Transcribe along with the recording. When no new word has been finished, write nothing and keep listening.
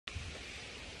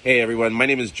Hey everyone, my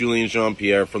name is Julien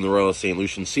Jean-Pierre from the Royal St.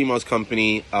 Lucian Sea Moss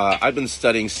Company. I've been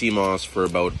studying sea moss for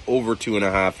about over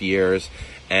 2.5 years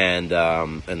and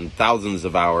thousands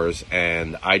of hours,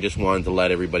 and I just wanted to let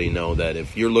everybody know that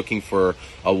if you're looking for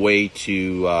a way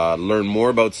to learn more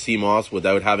about sea moss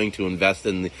without having to invest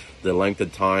in the length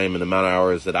of time and amount of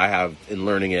hours that I have in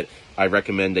learning it, I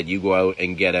recommend that you go out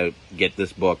and get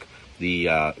this book,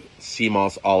 the Sea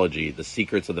Mossology, The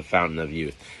Secrets of the Fountain of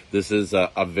Youth. This is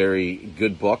a very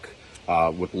good book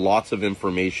with lots of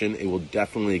information. It will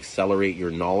definitely accelerate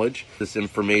your knowledge. This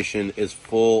information is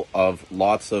full of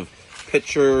lots of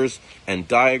pictures and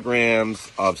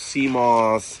diagrams of sea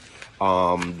moss,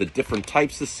 the different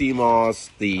types of sea moss,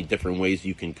 the different ways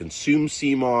you can consume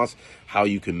sea moss, how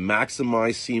you can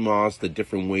maximize sea moss, the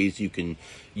different ways you can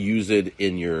use it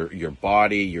in your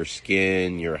body, your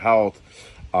skin, your health.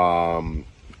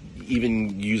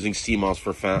 Even using sea moss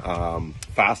for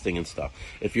fasting and stuff.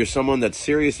 If you're someone that's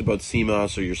serious about sea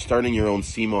moss or you're starting your own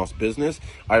sea moss business,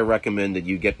 I recommend that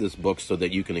you get this book so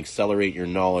that you can accelerate your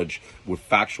knowledge with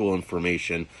factual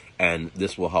information, and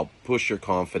this will help push your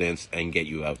confidence and get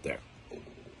you out there.